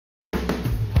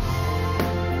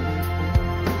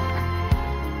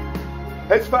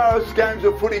As far as games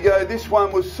of footy go, this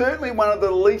one was certainly one of the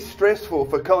least stressful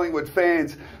for Collingwood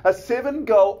fans. A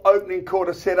 7-goal opening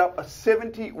quarter set up a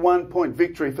 71-point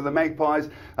victory for the Magpies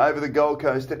over the Gold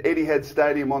Coast at Etihad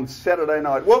Stadium on Saturday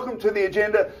night. Welcome to the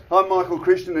agenda. I'm Michael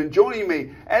Christian, and joining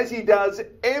me, as he does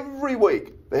every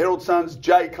week, the Herald Sun's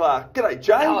Jay Clark. G'day,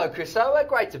 Jay. Hello, Chris.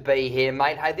 Great to be here,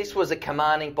 mate. Hey, this was a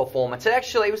commanding performance.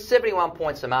 It was 71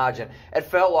 points to margin. It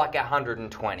felt like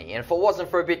 120. And if it wasn't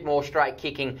for a bit more straight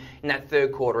kicking in that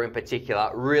third quarter in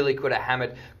particular, really could have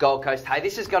hammered Gold Coast. Hey,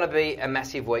 this is going to be a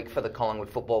massive week for the Collingwood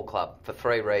Football Club for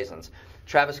 3 reasons.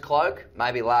 Travis Cloke,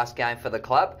 maybe last game for the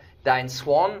club. Dane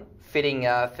Swan, fitting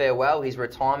farewell, his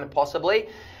retirement possibly.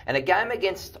 And a game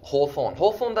against Hawthorn.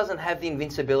 Hawthorn doesn't have the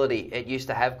invincibility it used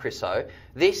to have, Chriso.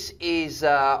 This is,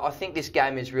 I think this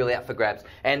game is really up for grabs.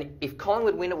 And if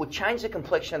Collingwood win, it would change the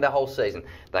complexion of the whole season.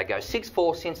 They go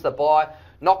 6-4 since the bye,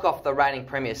 knock off the reigning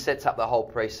premier, sets up the whole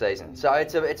pre-season. So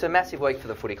it's a massive week for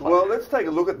the footy club. Well, let's take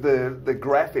a look at the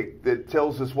graphic that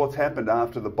tells us what's happened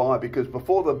after the bye, because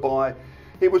before the bye,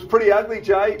 it was pretty ugly,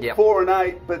 Jay, Yep.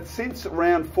 4-8, but since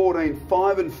round 14,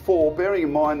 5-4, bearing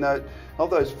in mind that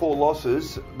of those 4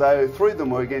 losses, though 3 of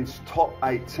them were against top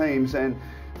 8 teams, and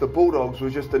the Bulldogs were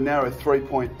just a narrow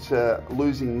 3-point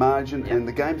losing margin, Yep. and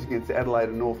the games against Adelaide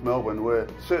and North Melbourne were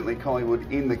certainly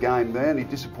Collingwood in the game. The only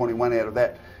disappointing one out of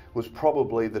that was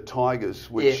probably the Tigers,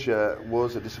 which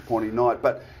was a disappointing night.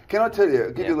 But can I tell you,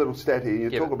 I'll give you a little stat here, you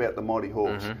talk about the Mighty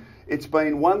Hawks. Mm-hmm. It's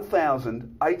been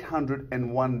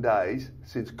 1,801 days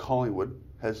since Collingwood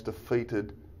has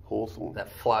defeated Hawthorn.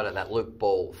 That floater, that Luke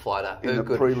Ball floater. In Who the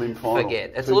could prelim final,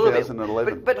 forget? It's a little bit,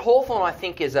 2011. but Hawthorn, I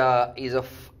think, is a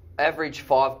average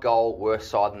 5-goal worse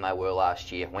side than they were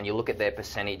last year. When you look at their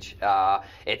percentage,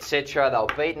 etc., they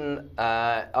were beaten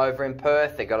over in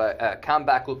Perth. They got a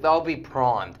comeback. Look, they'll be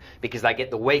primed because they get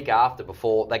the week after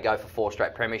before they go for 4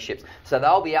 straight premierships. So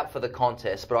they'll be up for the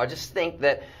contest. But I just think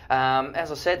that,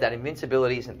 as I said, that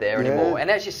invincibility isn't there anymore. And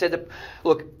as you said,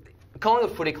 look,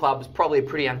 Collingwood Footy Club was probably a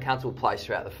pretty uncomfortable place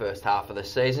throughout the first half of the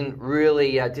season.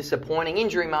 Really disappointing,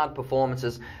 injury-marred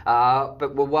performances,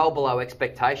 but were well below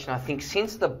expectation. I think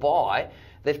since the bye,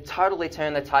 they've totally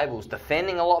turned the tables,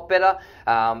 defending a lot better.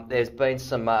 There's been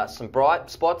some bright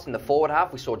spots in the forward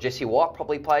half. We saw Jesse White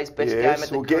probably play his best game at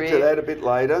the we'll career. get to that a bit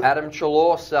later. Adam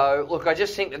Treloar. So, look, I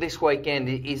just think that this weekend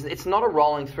it's not a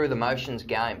rolling through the motions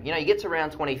game. You know, you get to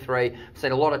round 23, I've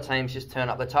seen a lot of teams just turn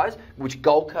up the toes, which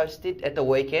Gold Coast did at the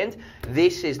weekend.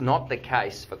 This is not the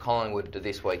case for Collingwood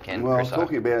this weekend. Well, Chriso.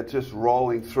 talking about just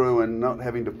rolling through and not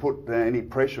having to put any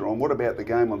pressure on, what about the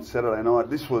game on Saturday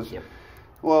night? This was...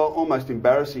 Well, almost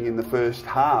embarrassing in the first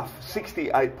half.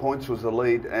 68 points was the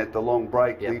lead at the long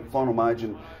break. The final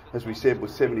margin, as we said,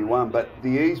 was 71. But the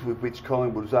ease with which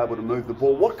Collingwood was able to move the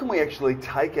ball, what can we actually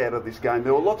take out of this game?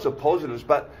 There were lots of positives,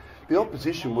 but the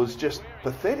opposition was just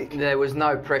pathetic. There was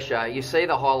no pressure. You see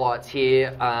the highlights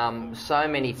here. So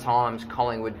many times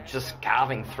Collingwood just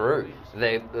carving through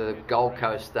the Gold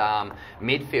Coast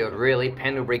midfield, really.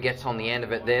 Pendlebury gets on the end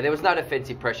of it there. There was no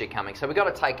defensive pressure coming, so we've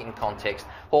got to take it in context.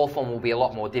 Hawthorn will be a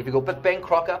lot more difficult, but Ben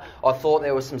Crocker, I thought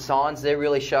there were some signs there,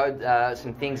 really showed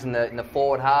some things in the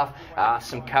forward half,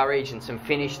 some courage and some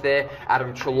finish there.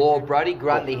 Adam Treloar, Brodie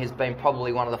Grundy has been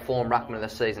probably one of the form ruckmen of the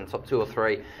season, top 2 or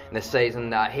 3 in the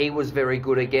season. He was very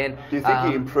good again. Do you think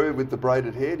he improved with the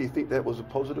braided hair? Do you think that was a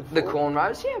positive for the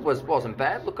cornrows? Yeah, wasn't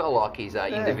bad. Look, I like his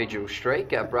individual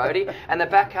streak, Brodie. And the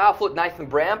back half, look, Nathan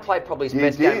Brown played probably his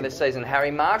best game of the season. Harry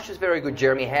Marsh is very good.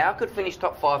 Jeremy Howe could finish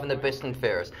top 5 in the best and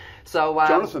fairest. So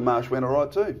Jonathan Marsh went all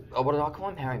right too. Oh, what did I call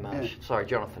him? Harry Marsh. Yeah. Sorry,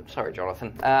 Jonathan.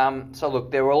 So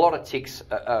look, there were a lot of ticks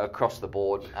across the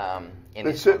board.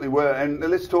 There certainly were. And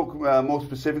let's talk more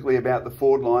specifically about the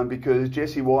forward line, because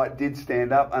Jesse White did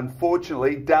stand up.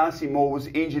 Unfortunately, Darcy Moore was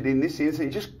injured in this instance. He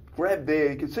just grabbed there.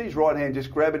 You can see his right hand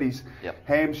just grab at his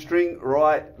hamstring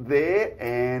right there.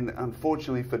 And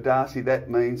unfortunately for Darcy, that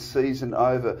means season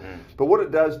over. But what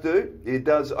it does do, it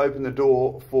does open the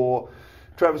door for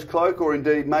Travis Cloke, or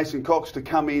indeed Mason Cox, to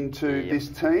come into this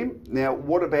team. Now,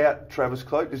 what about Travis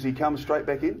Cloke? Does he come straight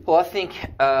back in? Well, I think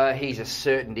he's a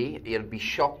certainty. You'd be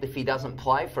shocked if he doesn't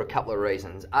play for a couple of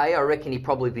reasons. I reckon he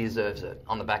probably deserves it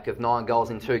on the back of 9 goals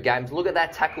in 2 games. Look at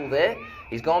that tackle there.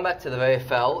 He's gone back to the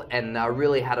VFL and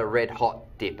really had a red-hot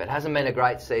dip. It hasn't been a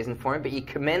great season for him, but you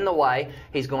commend the way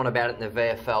he's gone about it in the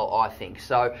VFL, I think.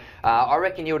 So I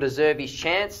reckon he'll deserve his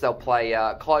chance. They'll play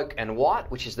Cloke and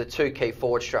White, which is the 2 key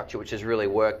forward structure, which has really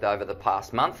worked over the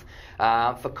past month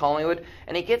for Collingwood.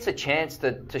 And he gets a chance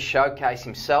to showcase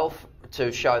himself,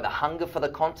 to show the hunger for the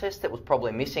contest that was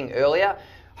probably missing earlier.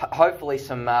 hopefully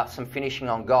some finishing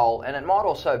on goal, and it might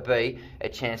also be a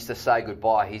chance to say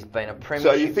goodbye. He's been a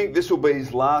premiership. So you think this will be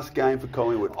his last game for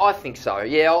Collingwood? I think so.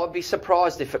 Yeah, I'd be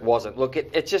surprised if it wasn't. Look,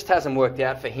 it just hasn't worked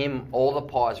out for him or the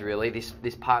Pies really,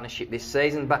 this partnership this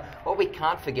season. But what we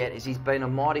can't forget is he's been a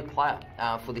mighty player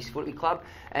for this footy club,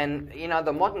 and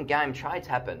the modern game, trades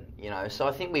happen. So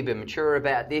I think we've been mature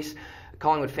about this.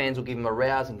 Collingwood fans will give him a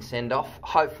rousing send-off.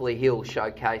 Hopefully he'll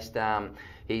showcase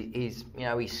his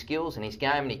skills and his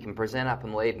game, and he can present up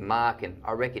and lead and mark, and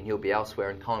I reckon he'll be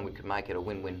elsewhere, and Collingwood could make it a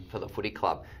win-win for the footy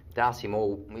club. Darcy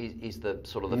Moore is the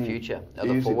sort of the future of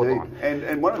the forward line.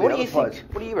 And one of the other players.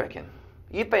 What do you reckon?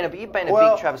 You've been a big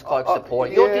Travis Cloke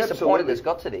supporter. You're disappointed it's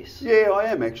got to this. Yeah,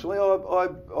 I am actually.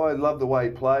 I love the way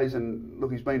he plays, and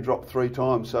look, he's been dropped 3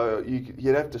 times, so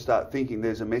you'd have to start thinking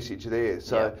there's a message there.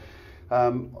 So. Yeah.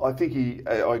 I think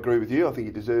I agree with you. I think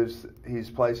he deserves his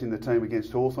place in the team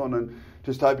against Hawthorn, and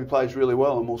just hope he plays really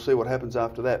well, and we'll see what happens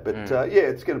after that. But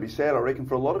it's going to be sad, I reckon,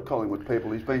 for a lot of Collingwood people.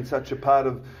 He's been such a part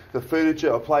of the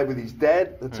furniture. I played with his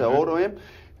dad. That's how old I am.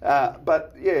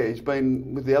 But yeah, he's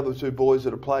been with the other 2 boys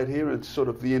that have played here, and it's sort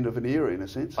of the end of an era in a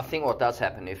sense. I think what does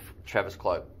happen if Travis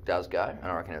Cloke does go,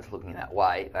 and I reckon it's looking that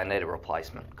way, they need a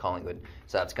replacement, Collingwood.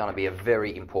 So it's going to be a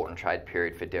very important trade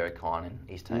period for Derek Hine and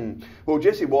his team. Well,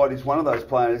 Jesse White is one of those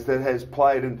players that has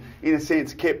played and, in a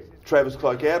sense, kept Travis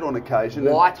Cloke out on occasion.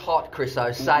 White hot,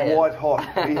 Chriso, say it. White hot.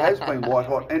 He has been white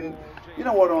hot. And you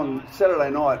know what, on Saturday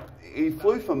night, he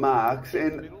flew for marks,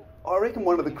 and I reckon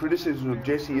one of the criticisms of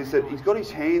Jesse is that he's got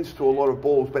his hands to a lot of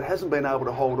balls but hasn't been able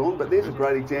to hold on. But there's a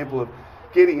great example of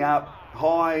getting up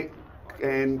high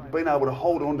and being able to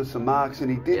hold on to some marks, and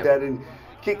he did that and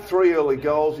kicked 3 early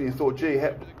goals, and you thought, gee,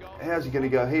 how's he going to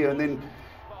go here? And then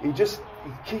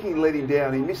kicking let him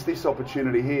down. He missed this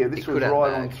opportunity here. This was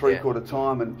right on 3/4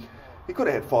 time, and he could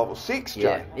have had 5 or 6,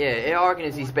 Joe. Yeah, I reckon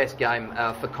it's his best game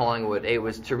for Collingwood. He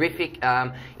was terrific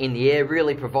in the air,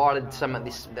 really provided some of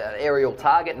this aerial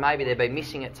target. Maybe they've been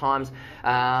missing at times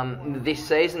this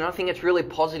season. And I think it's really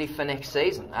positive for next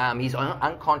season. He's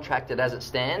uncontracted as it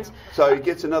stands. So he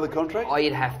gets another contract? Oh,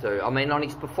 you'd have to. I mean, on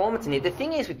his performance in here. The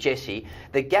thing is with Jesse,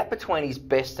 the gap between his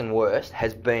best and worst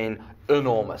has been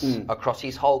enormous across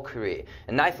his whole career.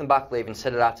 And Nathan Buckley even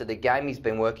said it after the game. He's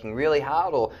been working really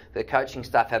hard, or the coaching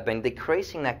staff have been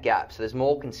decreasing that gap. So there's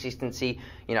more consistency,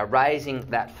 raising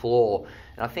that floor.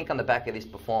 And I think on the back of this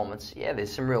performance,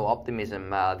 there's some real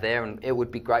optimism there, and it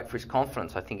would be great for his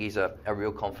confidence. I think he's a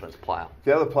real confidence player.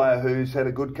 The other player who's had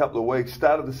a good couple of weeks,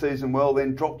 started the season well,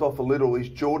 then dropped off a little, is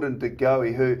Jordan De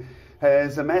Goey, who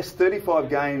has amassed 35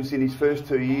 games in his first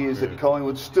 2 years at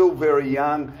Collingwood, still very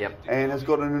young, and has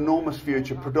got an enormous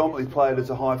future, predominantly played as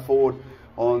a high forward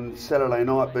on Saturday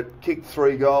night, but kicked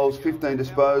 3 goals, 15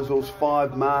 disposals,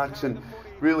 5 marks, and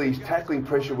really his tackling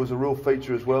pressure was a real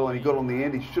feature as well, and he got on the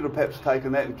end. He should have perhaps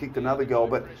taken that and kicked another goal,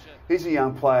 but he's a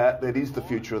young player that is the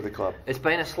future of the club. It's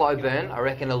been a slow burn, I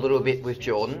reckon, a little bit with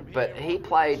Jordan, but he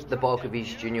played the bulk of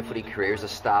his junior footy career as a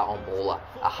star on baller,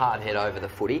 a hard head over the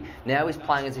footy. Now he's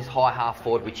playing as his high half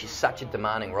forward, which is such a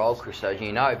demanding role, Chris, as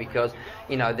you know, because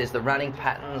there's the running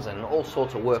patterns and all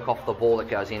sorts of work off the ball that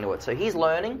goes into it. So he's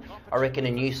learning, I reckon,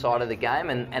 a new side of the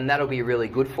game, and that'll be really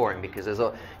good for him, because there's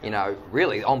a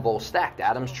really on ball stacked.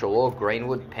 Adams, Treloar,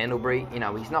 Greenwood, Pendlebury,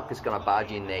 he's not just going to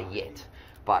barge in there yet.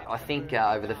 But I think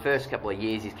over the first couple of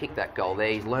years he's kicked that goal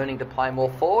there. He's learning to play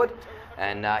more forward,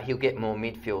 and he'll get more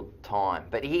midfield time.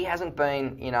 But he hasn't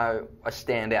been, a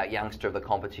standout youngster of the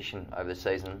competition over the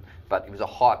season. But he was a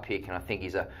high pick, and I think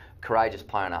he's a courageous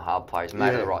player and a hard player. He's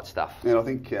made of the right stuff. And I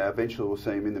think eventually we'll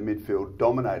see him in the midfield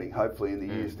dominating, hopefully, in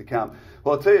the years to come.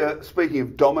 Well, I'll tell you, speaking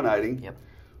of dominating,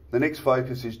 the next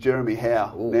focus is Jeremy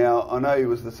Howe. Ooh. Now, I know he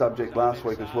was the subject last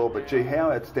week as well, but gee, how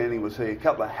outstanding was he? A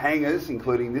couple of hangers,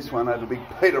 including this one over big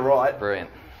Peter Wright. Brilliant.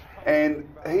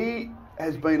 And he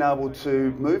has been able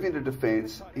to move into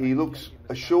defence. He looks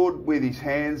assured with his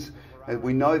hands, and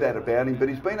we know that about him, but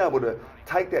he's been able to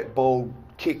take that bold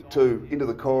kick into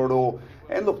the corridor.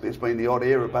 And look, there's been the odd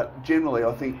error, but generally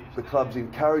I think the club's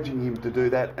encouraging him to do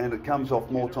that, and it comes off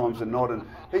more times than not, and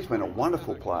he's been a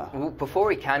wonderful player. Well,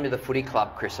 before he came to the footy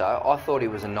club, Chriso, I thought he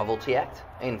was a novelty act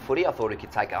in footy. I thought he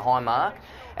could take a high mark,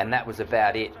 and that was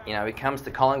about it. He comes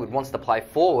to Collingwood, wants to play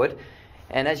forward,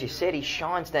 and as you said, he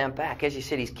shines down back. As you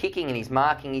said, he's kicking and he's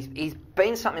marking. He's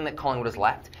been something that Collingwood has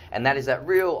lacked, and that is that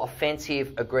real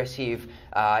offensive, aggressive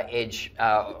edge,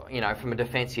 from a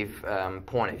defensive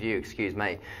point of view, excuse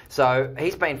me. So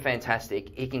he's been fantastic.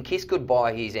 He can kiss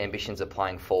goodbye his ambitions of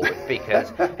playing forward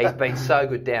because he's been so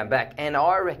good down back, and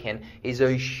I reckon he's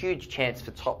a huge chance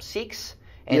for top 6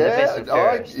 and the best and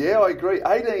fairest. I agree.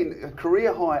 A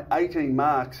career high 18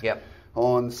 marks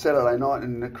on Saturday night,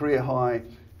 and a career high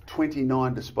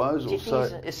 29 disposals. Do you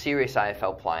think he's a serious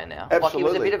AFL player now? Absolutely. Like he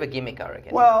was a bit of a gimmick, I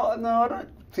reckon. Well, no, I don't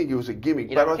think he was a gimmick,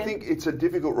 You but don't I reckon? think it's a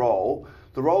difficult role.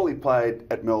 The role he played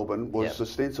at Melbourne was Yep.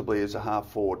 ostensibly as a half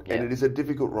forward, Yep. and it is a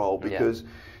difficult role because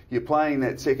you're playing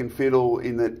that second fiddle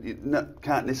in that you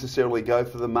can't necessarily go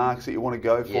for the marks that you want to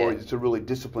go for. Yeah. It's a really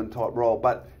disciplined type role.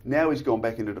 But now he's gone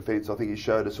back into defence. I think he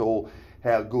showed us all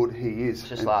how good he is.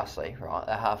 Just lastly, right,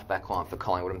 a half-back line for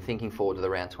Collingwood. I'm thinking forward to the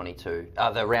round 22,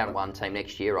 the round 1 team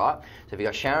next year, right? So if you've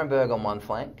got Sharon Berg on one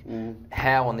flank,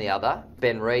 Howe on the other,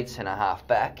 Ben Reid centre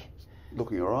half-back,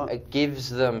 Looking all right. it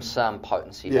gives them some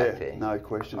potency back there. No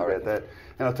question I about reckon. that.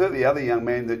 And I'll tell you the other young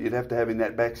man that you'd have to have in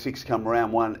that back six come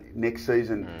round 1 next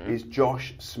season is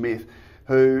Josh Smith,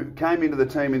 who came into the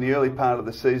team in the early part of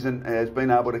the season and has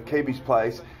been able to keep his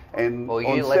place. And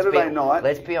on Saturday night...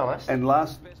 Let's be honest. And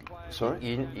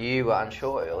Sorry? You were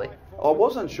unsure early. I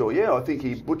wasn't sure, yeah. I think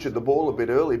he butchered the ball a bit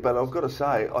early, but I've got to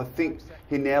say, I think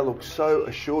he now looks so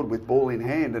assured with ball in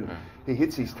hand and he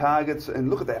hits his targets. And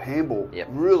look at that handball,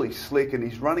 really slick, and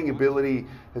his running ability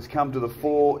has come to the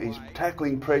fore, his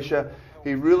tackling pressure.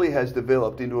 He really has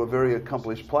developed into a very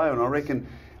accomplished player, and I reckon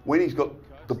when he's got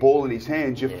the ball in his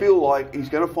hands, you feel like he's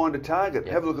going to find a target.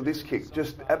 Have a look at this kick,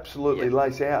 just absolutely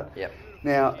lace out.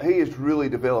 Now, he has really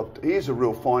developed. He is a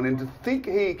real find. And to think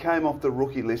he came off the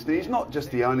rookie list, and he's not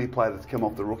just the only player that's come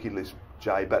off the rookie list,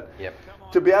 Jay, but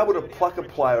to be able to pluck a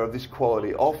player of this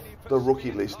quality off the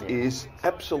rookie list is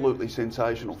absolutely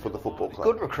sensational for the football club.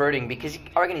 Good recruiting, because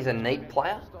I reckon he's a neat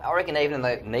player. I reckon even in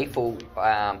the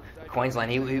NEAFL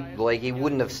Queensland league, he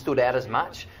wouldn't have stood out as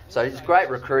much. So it's great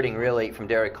recruiting, really, from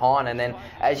Derek Hine. And then,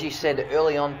 as you said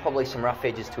early on, probably some rough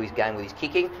edges to his game with his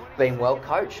kicking, being well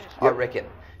coached, I reckon.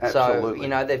 Absolutely.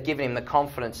 So, they've given him the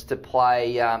confidence to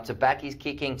play, to back his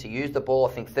kicking, to use the ball.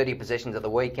 I think 30 possessions at the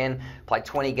weekend, played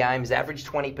 20 games, averaged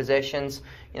 20 possessions.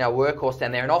 Workhorse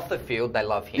down there. And off the field, they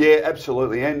love him. Yeah,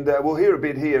 absolutely. And we'll hear a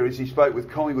bit here as he spoke with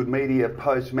Collingwood media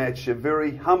post-match. A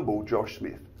very humble Josh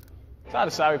Smith. It's hard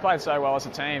to say. We played so well as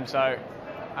a team. So,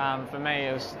 for me,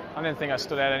 I didn't think I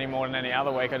stood out any more than any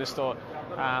other week. I just thought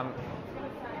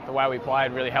the way we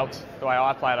played really helped the way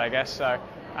I played, I guess. So,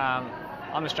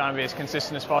 I'm just trying to be as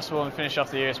consistent as possible and finish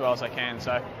off the year as well as I can.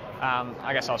 So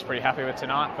I guess I was pretty happy with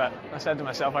tonight, but I said to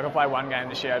myself, I could play one game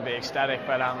this year, I'd be ecstatic.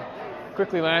 But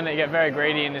quickly learned that you get very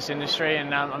greedy in this industry,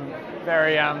 and I'm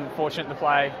very fortunate to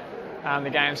play the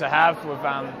games I have. We've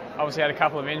obviously had a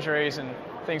couple of injuries and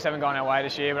things haven't gone our way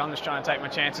this year, but I'm just trying to take my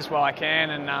chances while I can.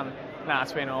 And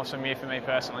it's been an awesome year for me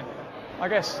personally. I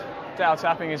guess Dale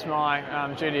Tapping is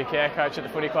my duty of care coach at the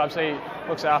footy club, so he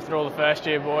looks after all the first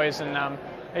year boys, and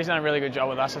he's done a really good job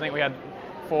with us. I think we had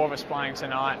 4 of us playing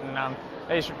tonight, and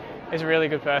he's a really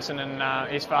good person, and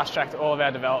he's fast-tracked all of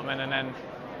our development. And then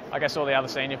I guess all the other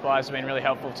senior players have been really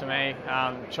helpful to me.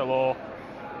 Chalor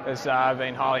has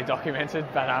been highly documented,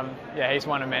 but he's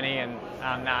one of many, and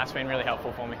it's been really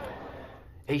helpful for me.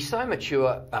 He's so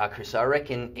mature, Chris. I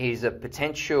reckon he's a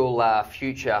potential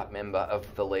future member of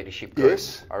the leadership group.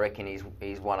 Yes. I reckon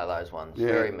he's one of those ones. Yeah.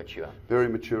 Very mature. Very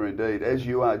mature indeed, as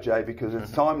you are, Jay, because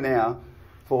it's time now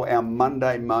for our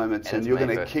Monday moments, and you're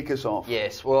going to kick us off.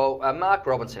 Yes, well, Mark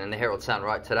Robinson in the Herald Sun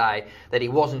wrote today that he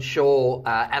wasn't sure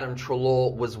Adam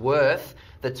Treloar was worth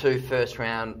the 2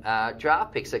 first-round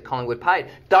draft picks that Collingwood paid.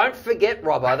 Don't forget,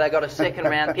 Robbo, they got a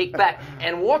second-round pick back.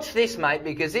 And watch this, mate,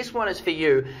 because this one is for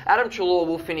you. Adam Treloar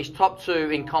will finish top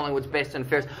 2 in Collingwood's best and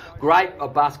fairest. Great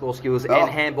basketball skills and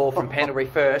handball from Pendlebury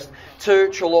first. 2,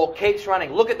 Treloar keeps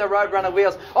running. Look at the Roadrunner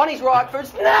wheels on his right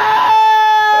foot. No!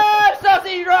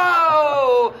 Sausage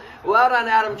roll! Well done,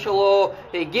 Adam Treloar.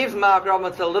 He gives Mark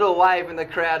Robinson a little wave in the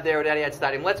crowd there at Etihad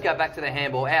Stadium. Let's go back to the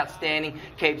handball. Outstanding.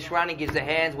 Keeps running, gives the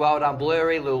hands. Well done,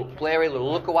 Blurry. Little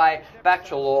look away. Back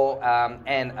Treloar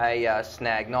and a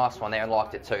snag. Nice one there, and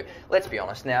liked it too. Let's be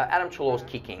honest now. Adam Treloar's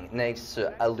kicking needs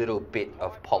a little bit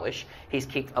of polish. He's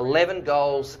kicked 11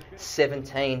 goals,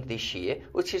 17 this year,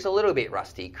 which is a little bit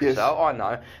rusty, Chris. Yes. I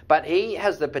know. But he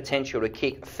has the potential to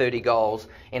kick 30 goals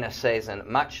in a season,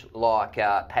 much like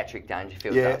Patrick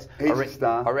Dangerfield does. He's a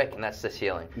star. I reckon that's the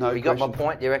ceiling. No Have you got question. my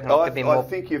point? Do you reckon I could be more I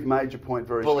think you've made your point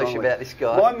very bullish strongly. about this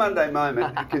guy? My Monday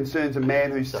moment concerns a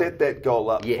man who set that goal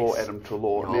up for Adam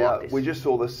Treloar. Now, we just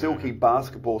saw the silky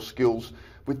basketball skills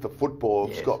with the football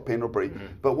of Scott Pendlebury.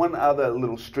 But one other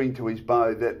little string to his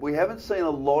bow that we haven't seen a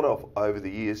lot of over the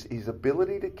years is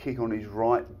ability to kick on his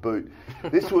right boot.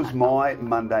 This was my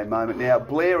Monday moment. Now,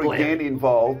 Blair again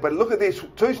involved, but look at this.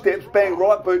 2 steps, bang,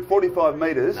 right boot, 45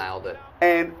 metres. Nailed it.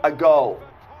 And a goal.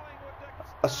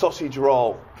 A sausage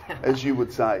roll, as you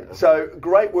would say. So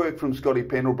great work from Scotty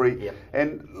Pendlebury.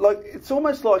 And it's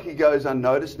almost like he goes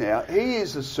unnoticed now. He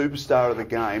is a superstar of the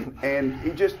game, and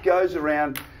he just goes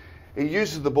around He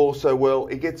uses the ball so well.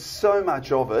 He gets so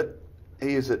much of it.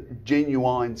 He is a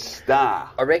genuine star.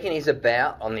 I reckon he's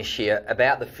on this year,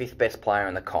 about the 5th best player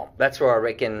in the comp. That's where I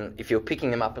reckon, if you're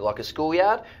picking him up at like a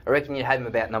schoolyard, I reckon you'd have him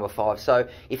about number 5. So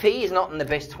if he is not in the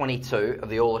best 22 of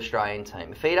the All-Australian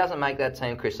team, if he doesn't make that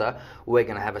team, Chriso, we're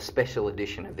going to have a special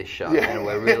edition of this show. Yeah. And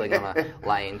we're really going to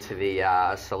lay into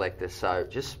the selectors. So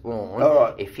just warn,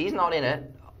 right. If he's not in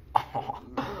it,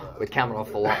 we're coming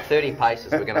off the lot. 30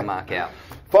 paces we're going to mark out.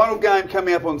 Final game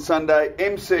coming up on Sunday,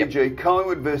 MCG,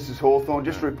 Collingwood versus Hawthorn.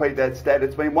 Just repeat that stat.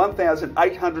 It's been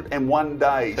 1,801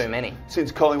 days. Too many.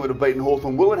 Since Collingwood have beaten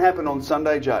Hawthorn. Will it happen on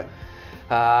Sunday, Jay?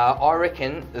 I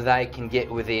reckon they can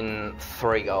get within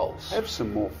 3 goals. Have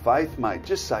some more faith, mate.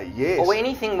 Just say yes. Well,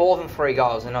 anything more than 3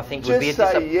 goals, and I think would be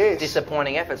a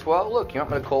disappointing effort. Well, look, you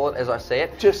want me to call it as I see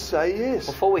it? Just say yes.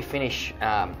 Before we finish,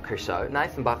 Chriso,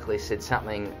 Nathan Buckley said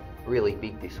something really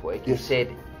big this week. Yes. He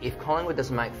said if Collingwood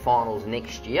doesn't make finals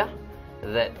next year,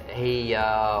 that he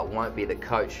won't be the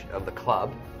coach of the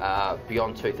club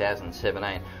beyond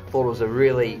 2017. Thought it was a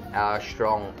really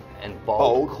strong and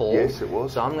bold call. Yes, it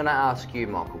was. So I'm going to ask you,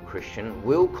 Michael Christian,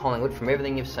 will Collingwood, from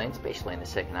everything you've seen, especially in the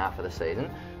second half of the season,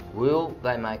 will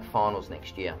they make finals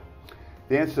next year?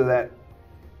 The answer to that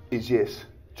is yes.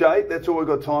 Jay, that's all we've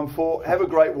got time for. Have a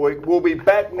great week. We'll be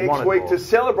back next week to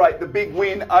celebrate the big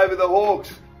win over the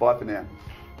Hawks. Bye for now.